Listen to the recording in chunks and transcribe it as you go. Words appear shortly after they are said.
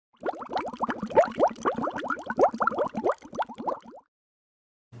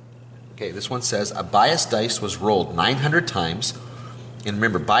Okay, this one says a biased dice was rolled 900 times. And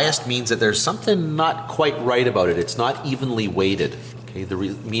remember, biased means that there's something not quite right about it. It's not evenly weighted. Okay,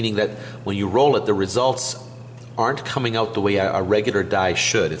 meaning that when you roll it, the results aren't coming out the way a regular die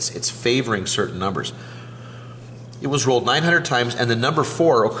should. It's favoring certain numbers. It was rolled 900 times, and the number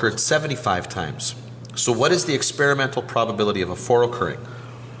 4 occurred 75 times. So what is the experimental probability of a 4 occurring?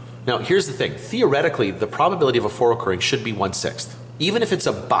 Now, here's the thing. Theoretically, the probability of a 4 occurring should be 1/6. Even if it's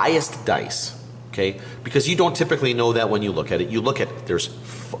a biased dice, okay? Because you don't typically know that when you look at it. You look at, there's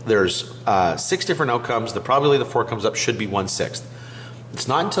 6 different outcomes. The probability the 4 comes up should be 1/6. It's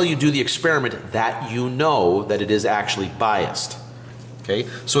not until you do the experiment that you know that it is actually biased. Okay?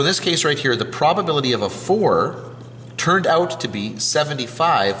 So in this case right here, the probability of a 4 turned out to be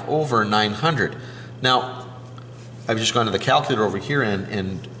 75 over 900. Now, I've just gone to the calculator over here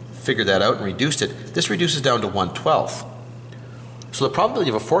and figured that out and reduced it. This reduces down to 1/12. So the probability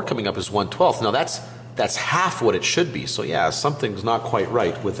of a 4 coming up is 1/12. Now that's half what it should be. So yeah, something's not quite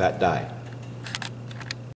right with that die.